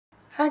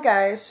Hi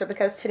guys, so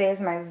because today is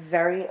my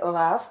very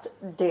last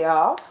day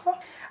off,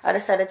 I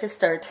decided to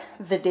start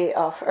the day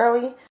off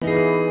early.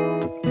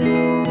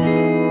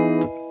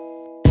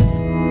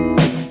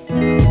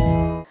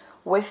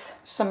 With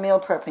some meal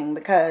prepping,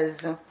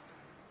 because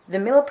the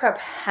meal prep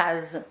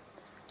has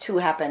to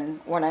happen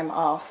when I'm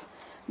off.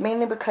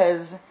 Mainly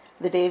because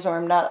the days where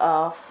I'm not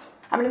off,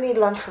 I'm gonna need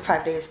lunch for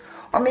 5 days.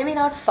 Or maybe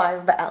not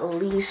 5, but at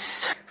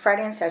least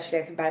Friday and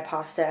Saturday I could buy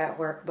pasta at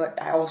work, but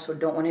I also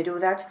don't want to do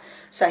that.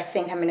 So I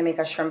think I'm going to make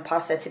a shrimp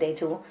pasta today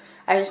too.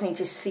 I just need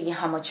to see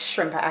how much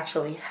shrimp I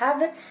actually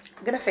have.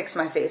 I'm going to fix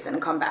my face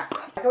and come back.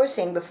 Like I was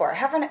saying before, I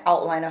have an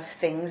outline of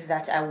things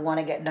that I want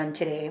to get done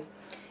today.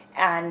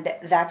 And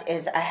that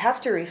is, I have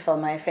to refill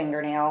my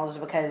fingernails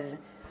because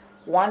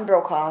one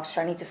broke off,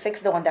 so I need to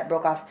fix the one that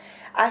broke off.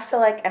 I feel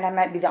like, and I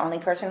might be the only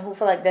person who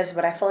feel like this,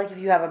 but I feel like if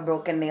you have a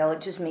broken nail, it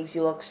just makes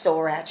you look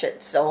so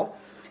ratchet. So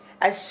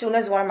as soon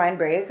as one of mine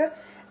break,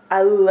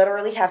 I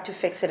literally have to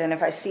fix it. And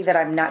if I see that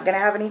I'm not going to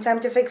have any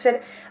time to fix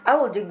it, I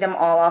will dig them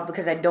all off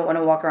because I don't want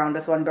to walk around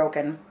with one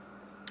broken.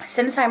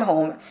 Since I'm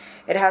home,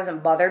 it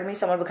hasn't bothered me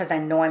so much because I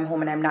know I'm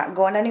home and I'm not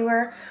going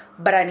anywhere.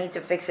 But I need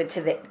to fix it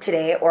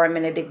today or I'm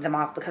going to dig them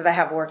off because I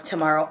have work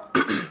tomorrow.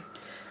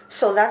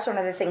 So that's one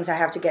of the things I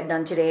have to get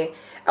done today.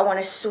 I want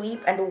to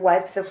sweep and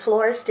wipe the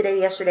floors today.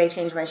 Yesterday I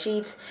changed my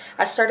sheets.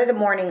 I started the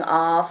morning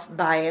off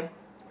by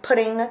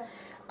putting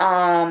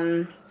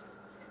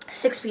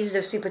 6 pieces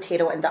of sweet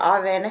potato in the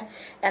oven,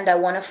 and I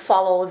want to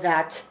follow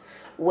that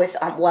with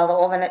while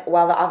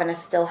the oven is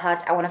still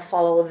hot. I want to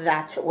follow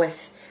that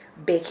with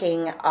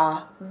baking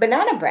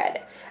banana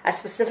bread. I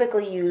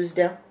specifically used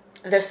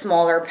the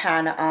smaller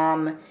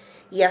pan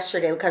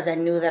yesterday because I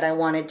knew that I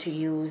wanted to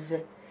use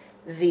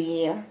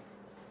the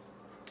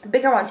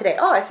bigger one today.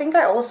 Oh, I think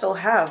I also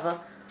have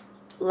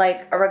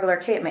like a regular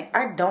cake mix.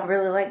 I don't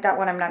really like that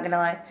one, I'm not gonna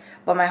lie,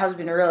 but my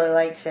husband really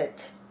likes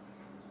it.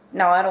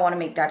 No, I don't want to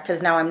make that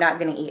because now I'm not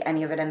going to eat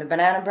any of it in the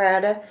banana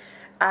bread.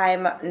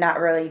 I'm not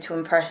really too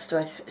impressed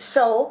with.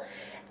 So,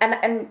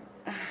 and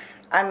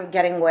I'm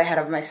getting way ahead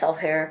of myself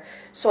here.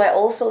 So I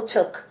also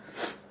took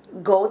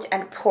goat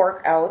and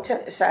pork out.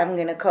 So I'm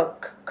going to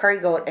cook curry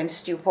goat and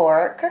stew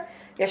pork.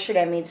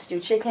 Yesterday I made stew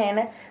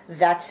chicken.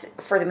 That's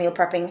for the meal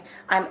prepping.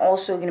 I'm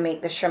also going to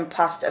make the shrimp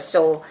pasta.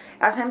 So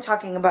as I'm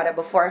talking about it,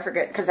 before I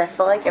forget, because I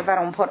feel like if I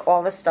don't put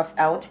all the stuff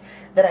out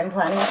that I'm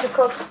planning to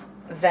cook,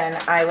 then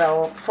I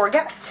will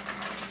forget.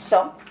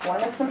 So I want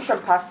to make some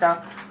shrimp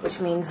pasta, which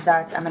means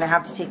that I'm going to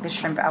have to take the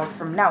shrimp out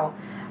from now.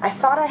 I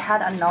thought I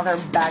had another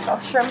bag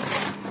of shrimp.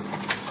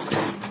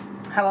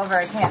 However,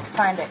 I can't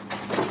find it.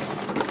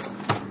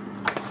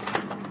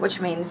 Which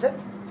means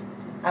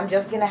I'm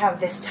just going to have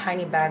this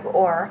tiny bag,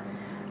 or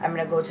I'm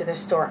going to go to the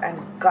store,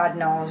 and God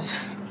knows,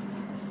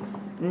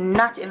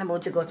 not in the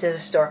mood to go to the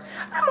store.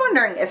 I'm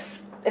wondering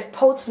if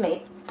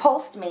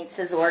Postmates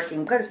is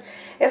working, because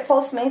if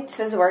Postmates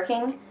is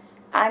working,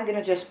 I'm going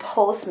to just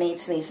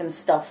Postmates me some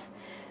stuff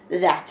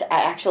that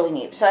I actually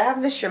need. So I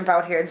have this shrimp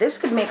out here. This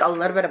could make a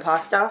little bit of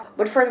pasta,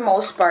 but for the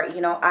most part,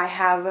 you know, I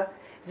have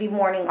the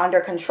morning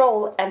under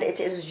control, and it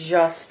is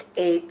just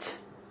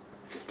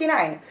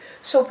 8:59.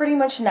 So pretty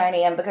much 9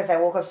 a.m. because I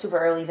woke up super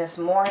early this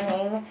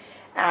morning.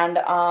 And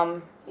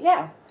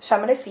yeah, so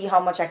I'm going to see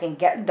how much I can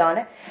get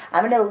done.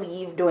 I'm going to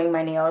leave doing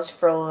my nails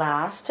for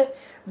last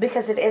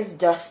because it is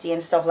dusty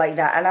and stuff like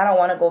that, and I don't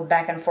want to go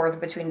back and forth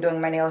between doing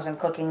my nails and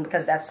cooking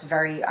because that's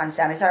very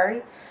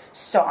unsanitary.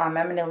 So I'm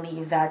going to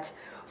leave that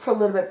for a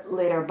little bit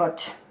later,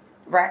 but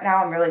right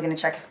now I'm really going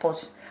to check if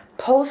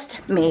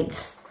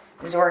Postmates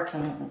is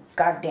working.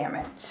 God damn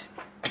it.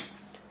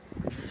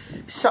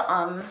 So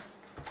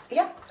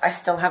yeah, I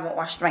still haven't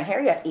washed my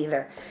hair yet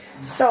either.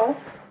 So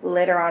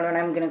later on when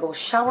I'm going to go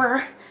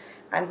shower,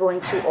 I'm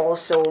going to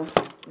also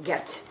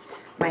get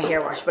my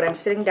hair wash. But I'm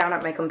sitting down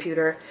at my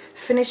computer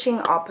finishing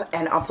up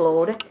an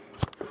upload,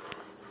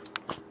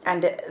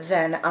 and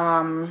then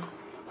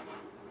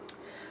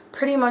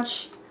pretty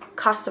much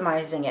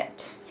customizing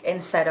it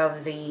inside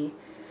of the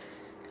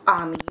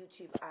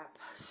YouTube app.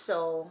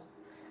 So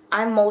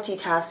I'm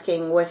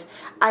multitasking with,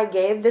 I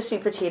gave the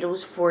sweet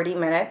potatoes 40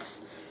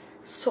 minutes,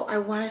 so I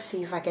want to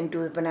see if I can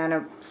do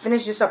the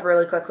finish this up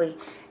really quickly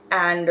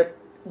and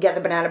get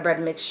the banana bread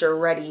mixture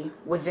ready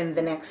within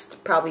the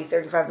next probably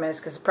 35 minutes,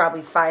 because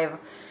probably 5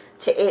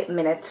 to 8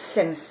 minutes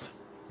since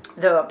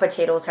the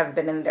potatoes have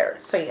been in there.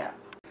 So yeah.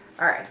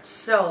 Alright,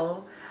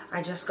 so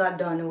I just got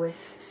done with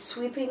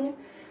sweeping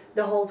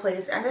the whole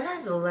place, and it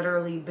has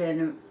literally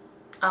been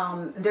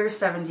there's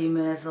 17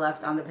 minutes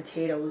left on the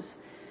potatoes.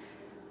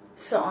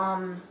 So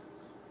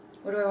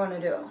what do I want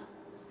to do?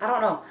 I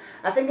don't know.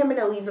 I think I'm going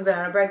to leave the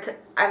banana bread.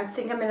 I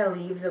think I'm going to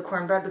leave the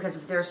cornbread because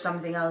if there's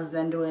something else,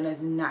 then Duane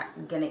is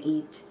not going to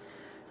eat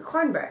the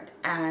cornbread.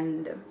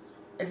 And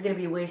it's going to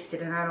be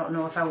wasted, and I don't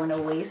know if I want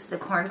to waste the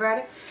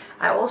cornbread.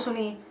 I also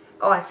need,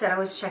 oh, I said I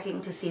was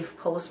checking to see if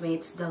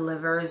Postmates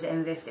delivers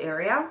in this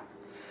area.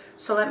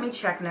 So let me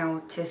check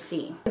now to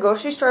see. The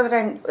grocery store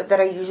that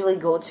I usually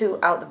go to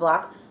out the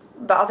block,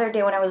 the other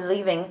day when I was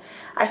leaving,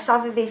 I saw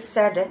that they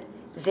said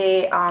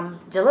they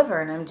deliver,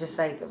 and I'm just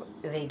like,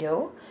 they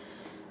do?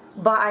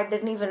 but I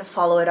didn't even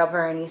follow it up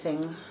or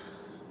anything.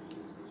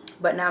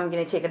 But now I'm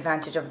gonna take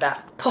advantage of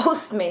that.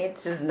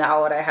 Postmates is not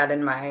what I had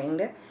in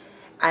mind.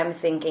 I'm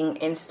thinking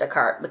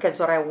Instacart, because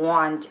what I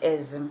want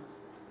is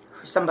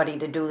for somebody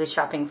to do the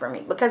shopping for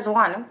me. Because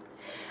one,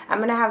 I'm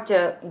gonna have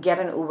to get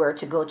an Uber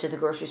to go to the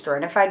grocery store,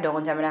 and if I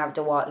don't, I'm gonna have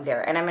to walk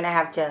there, and I'm gonna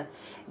have to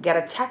get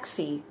a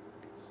taxi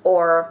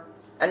or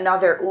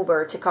another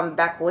Uber to come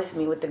back with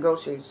me with the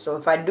groceries. So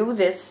if I do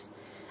this,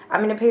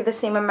 I'm gonna pay the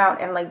same amount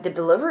and like the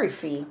delivery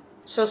fee.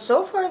 So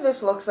far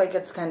this looks like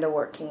it's kind of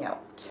working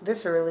out.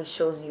 This really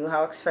shows you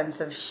how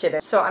expensive shit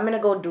is. So I'm gonna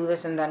go do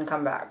this and then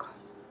come back.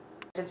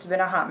 It's been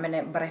a hot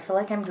minute, but I feel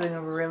like I'm doing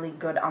really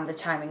good on the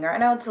timing. Right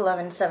now it's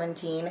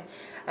 11:17.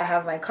 I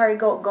have my curry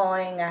goat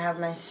going. I have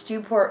my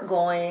stew pork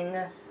going.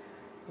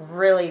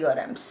 Really good.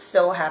 I'm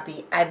so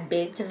happy. I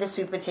baked the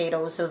sweet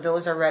potatoes, so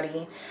those are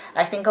ready.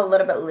 I think a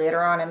little bit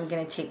later on I'm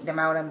going to take them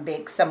out and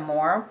bake some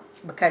more,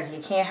 because you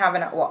can't have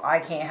enough. Well, I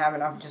can't have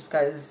enough just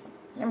because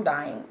I'm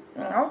dying,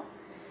 you know?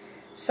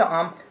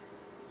 So,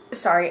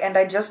 sorry. And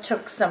I just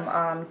took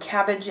some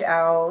cabbage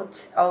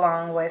out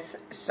along with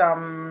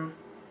some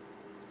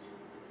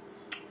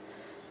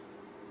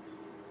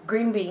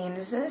green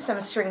beans,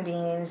 some string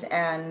beans,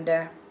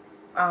 and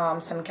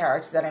some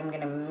carrots that I'm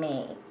gonna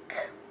make.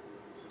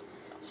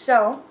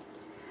 So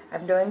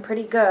I'm doing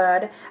pretty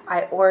good.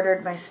 I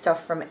ordered my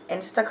stuff from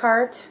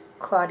Instacart.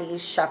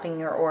 Claudie's shopping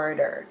your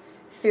order.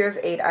 3 of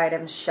 8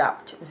 items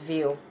shopped.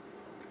 View.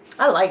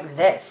 I like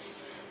this.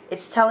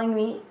 It's telling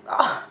me,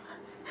 oh,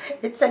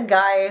 it's a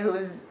guy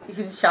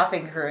who's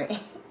shopping for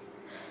me.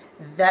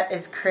 That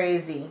is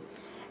crazy.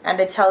 And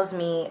it tells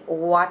me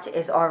what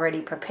is already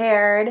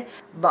prepared.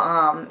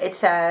 But it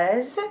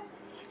says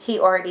he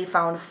already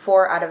found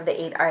 4 out of the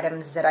 8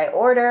 items that I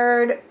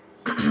ordered.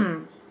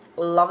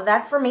 Love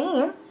that for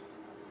me.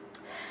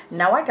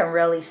 Now I can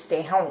really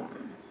stay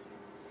home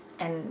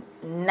and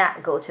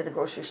not go to the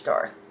grocery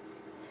store.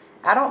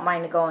 I don't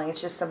mind going.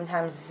 It's just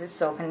sometimes this is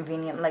so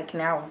convenient, like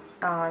now.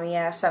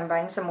 Yeah, so I'm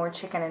buying some more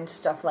chicken and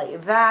stuff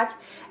like that.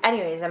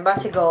 Anyways, I'm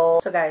about to go.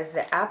 So guys,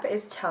 the app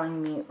is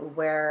telling me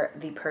where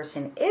the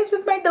person is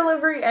with my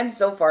delivery, and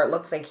so far it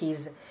looks like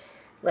he's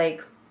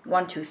like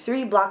 1, 2,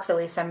 3 blocks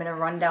away. So I'm gonna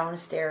run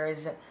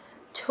downstairs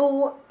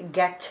to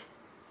get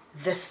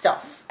the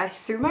stuff. I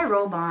threw my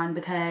robe on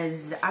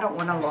because I don't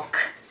want to look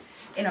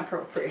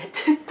inappropriate.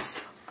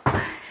 So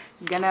I'm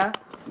gonna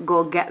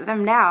go get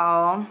them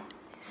now.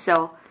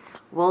 So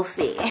we'll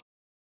see.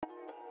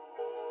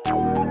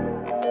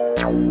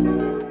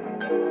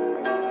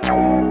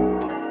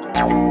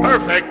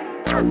 Perfect.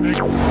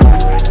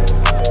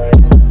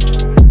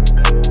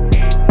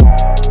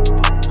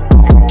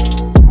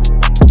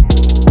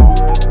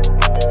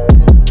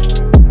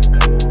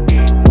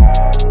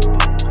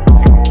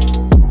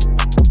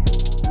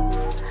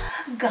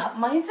 Got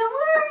my delivery.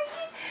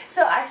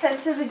 So I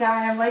said to the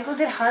guy, I'm like, was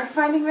it hard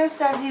finding my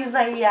stuff? He was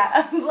like,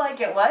 yeah. I'm like,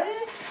 it was?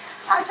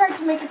 I tried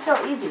to make it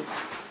so easy.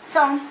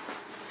 So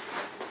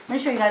let me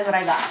show you guys what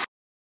I got.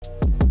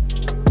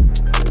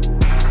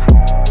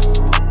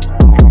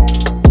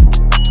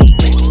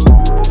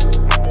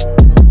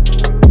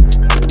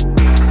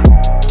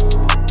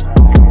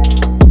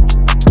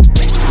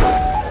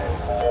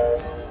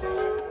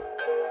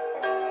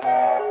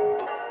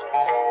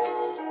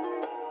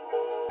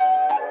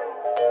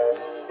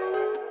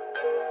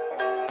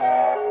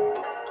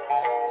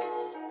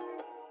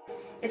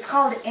 It's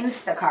called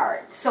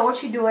Instacart. So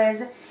what you do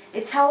is,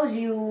 it tells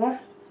you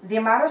the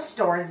amount of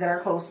stores that are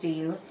close to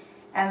you,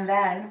 and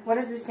then, what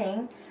is it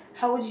saying?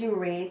 How would you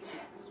rate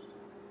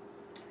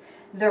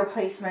the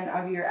replacement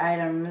of your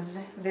items?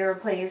 They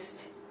replaced,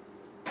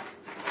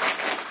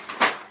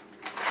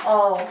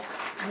 oh,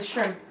 the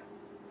shrimp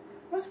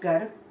was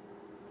good.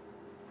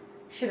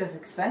 Shit is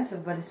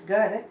expensive, but it's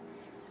good.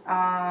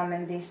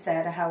 And they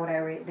said, how would I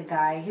rate the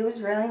guy? He was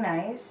really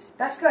nice.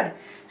 That's good.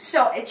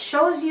 So it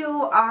shows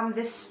you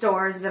the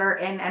stores that are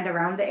in and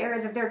around the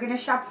area that they're gonna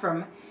shop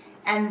from,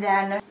 and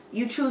then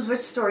you choose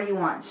which store you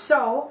want.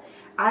 So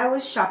I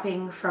was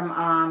shopping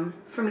from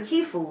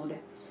Key Food.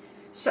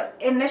 So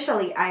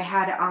initially I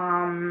had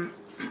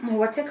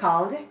what's it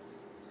called,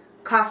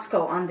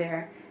 Costco on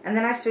there. And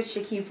then I switched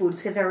to Key Foods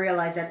because I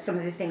realized that some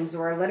of the things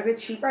were a little bit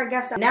cheaper, I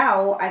guess.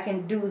 Now I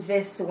can do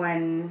this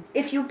when,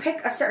 if you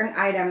pick a certain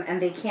item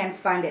and they can't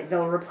find it,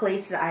 they'll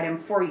replace the item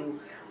for you.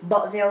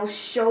 But they'll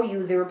show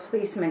you the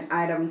replacement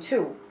item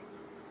too.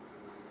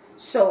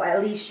 So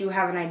at least you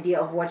have an idea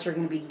of what you're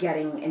going to be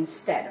getting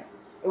instead,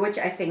 which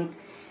I think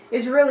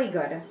is really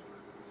good.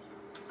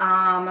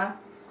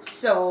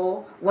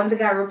 So when the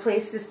guy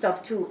replaced the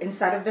stuff too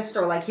inside of the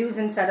store, like he was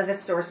inside of the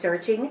store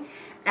searching,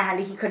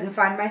 and he couldn't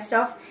find my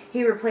stuff,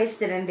 he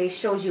replaced it, and they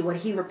showed you what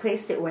he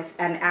replaced it with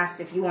and asked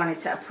if you wanted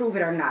to approve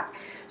it or not.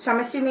 So I'm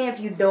assuming if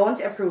you don't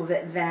approve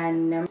it,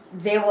 then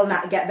they will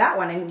not get that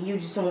one and you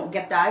just won't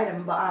get the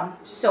item. But I'm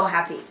so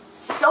happy,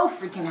 so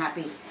freaking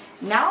happy.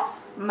 Now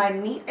my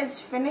meat is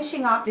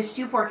finishing up. The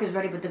stew pork is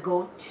ready, but the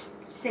goat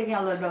is taking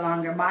a little bit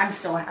longer, but I'm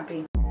so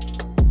happy.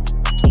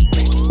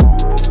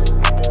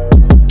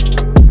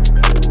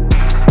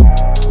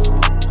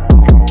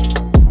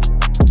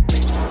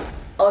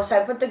 Oh, so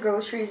I put the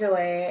groceries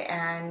away,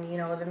 and you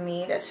know, the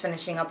meat is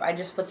finishing up. I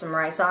just put some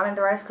rice on in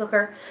the rice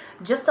cooker,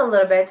 just a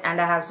little bit,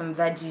 and I have some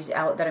veggies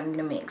out that I'm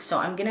gonna make. So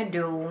I'm gonna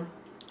do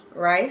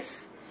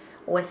rice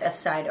with a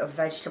side of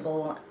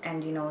vegetable,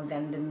 and you know,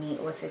 then the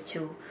meat with it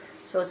too.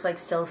 So it's like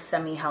still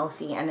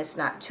semi-healthy, and it's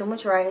not too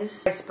much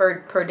rice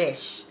per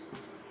dish,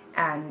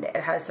 and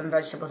it has some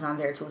vegetables on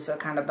there too, so it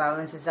kind of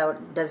balances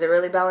out. Does it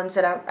really balance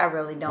it out? I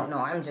really don't know.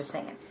 I'm just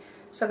saying.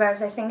 So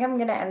guys, I think I'm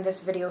gonna end this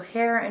video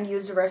here and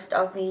use the rest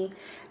of the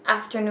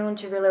afternoon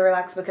to really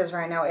relax, because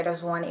right now it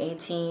is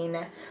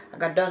 1:18. I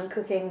got done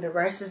cooking, the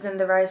rice is in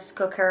the rice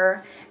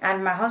cooker,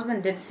 and my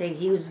husband did say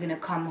he was gonna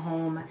come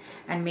home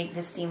and make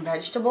the steamed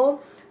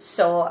vegetable.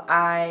 So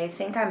I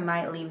think I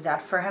might leave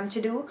that for him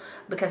to do,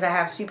 because I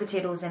have sweet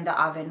potatoes in the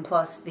oven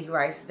plus the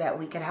rice that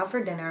we could have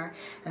for dinner,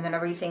 and then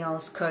everything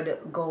else could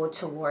go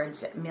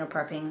towards meal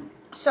prepping.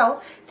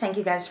 So thank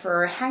you guys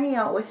for hanging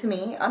out with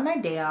me on my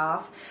day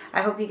off.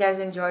 I hope you guys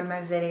enjoyed my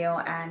video,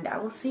 and I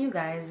will see you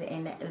guys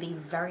in the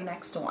very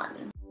next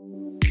one.